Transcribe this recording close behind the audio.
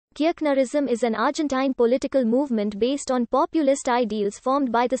Kirchnerism is an Argentine political movement based on populist ideals formed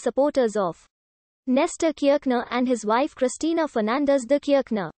by the supporters of Néstor Kirchner and his wife Cristina Fernández de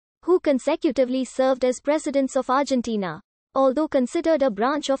Kirchner, who consecutively served as presidents of Argentina. Although considered a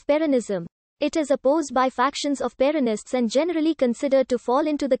branch of Peronism, it is opposed by factions of Peronists and generally considered to fall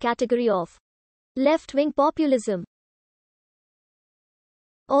into the category of left-wing populism.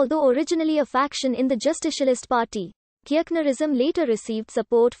 Although originally a faction in the Justicialist Party, Kirchnerism later received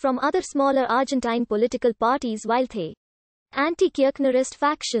support from other smaller Argentine political parties while the anti-Kirchnerist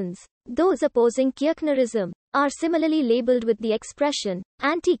factions, those opposing Kirchnerism, are similarly labeled with the expression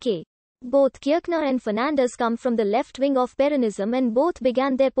anti-K. Both Kirchner and Fernández come from the left wing of Peronism and both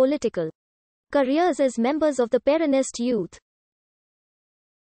began their political careers as members of the Peronist youth.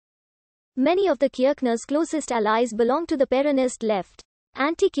 Many of the Kirchner's closest allies belong to the Peronist left.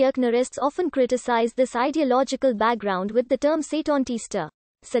 Anti-Kirchnerists often criticize this ideological background with the term Satontista,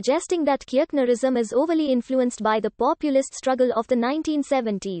 suggesting that Kirchnerism is overly influenced by the populist struggle of the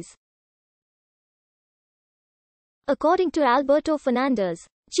 1970s. According to Alberto Fernández,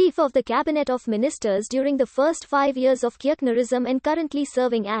 chief of the Cabinet of Ministers during the first 5 years of Kirchnerism and currently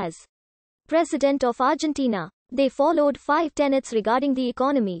serving as President of Argentina, they followed 5 tenets regarding the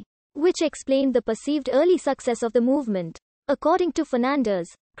economy, which explained the perceived early success of the movement. According to Fernández,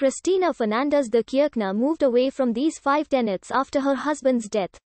 Cristina Fernández de Kirchner moved away from these 5 tenets after her husband's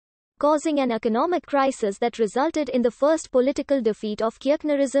death, causing an economic crisis that resulted in the first political defeat of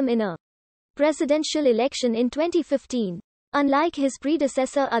Kirchnerism in a presidential election in 2015. Unlike his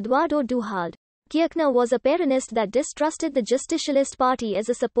predecessor Eduardo Duhalde, Kirchner was a Peronist that distrusted the Justicialist Party as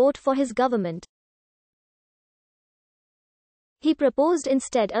a support for his government. He proposed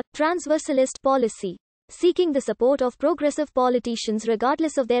instead a transversalist policy, seeking the support of progressive politicians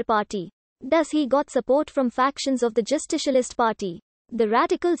regardless of their party. Thus he got support from factions of the Justicialist Party, the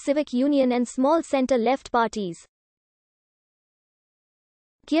Radical Civic Union and small center-left parties.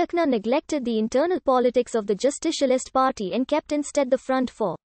 Kirchner neglected the internal politics of the Justicialist Party and kept instead the Front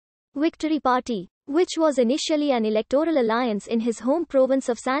for Victory Party, which was initially an electoral alliance in his home province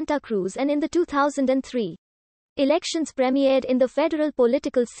of Santa Cruz and in the 2003 elections premiered in the federal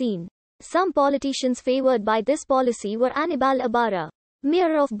political scene. Some politicians favored by this policy were Aníbal Ibarra,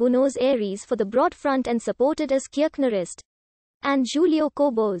 mayor of Buenos Aires for the Broad Front and supported as Kirchnerist, and Julio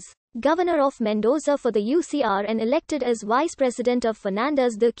Cobos, governor of Mendoza for the UCR and elected as vice president of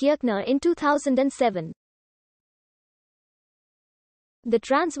Fernández de Kirchner in 2007. The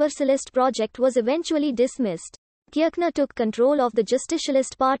Transversalist project was eventually dismissed. Kirchner took control of the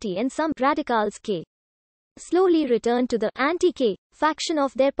Justicialist Party and some radicals slowly returned to the anti-K faction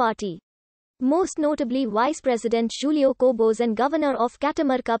of their party. Most notably Vice President Julio Cobos and Governor of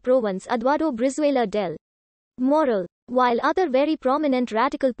Catamarca Province Eduardo Brizuela del Moral, while other very prominent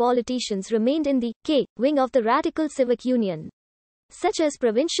radical politicians remained in the K wing of the Radical Civic Union, such as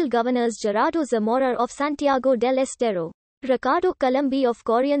provincial governors Gerardo Zamora of Santiago del Estero, Ricardo Colombi of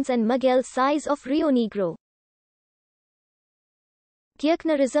Corrientes and Miguel Saiz of Rio Negro.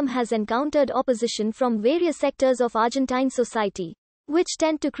 Kirchnerism has encountered opposition from various sectors of Argentine society, which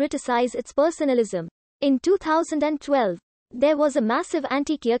tend to criticize its personalism. In 2012, there was a massive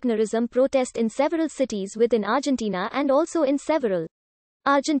anti-Kirchnerism protest in several cities within Argentina and also in several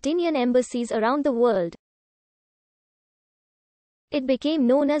Argentinian embassies around the world. It became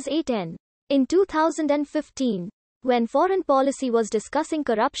known as A10. In 2015, when foreign policy was discussing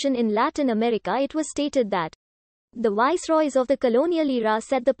corruption in Latin America, it was stated that the viceroys of the colonial era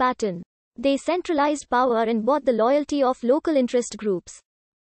set the pattern. They centralized power and bought the loyalty of local interest groups.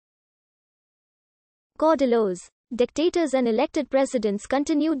 Caudillos, dictators and elected presidents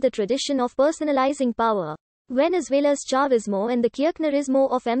continued the tradition of personalizing power. Venezuela's Chavismo and the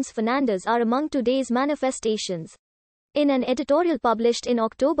Kirchnerismo of Ms. Fernández are among today's manifestations. In an editorial published in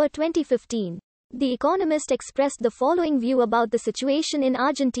October 2015, The Economist expressed the following view about the situation in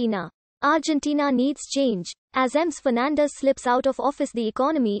Argentina. Argentina needs change. As Ms. Fernández slips out of office, the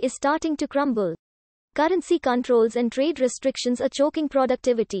economy is starting to crumble. Currency controls and trade restrictions are choking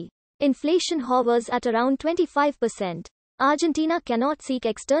productivity. Inflation hovers at around 25%. Argentina cannot seek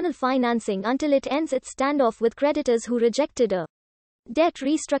external financing until it ends its standoff with creditors who rejected a debt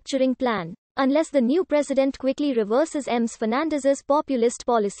restructuring plan. Unless the new president quickly reverses Ms. Fernández's populist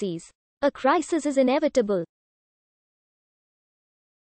policies, a crisis is inevitable.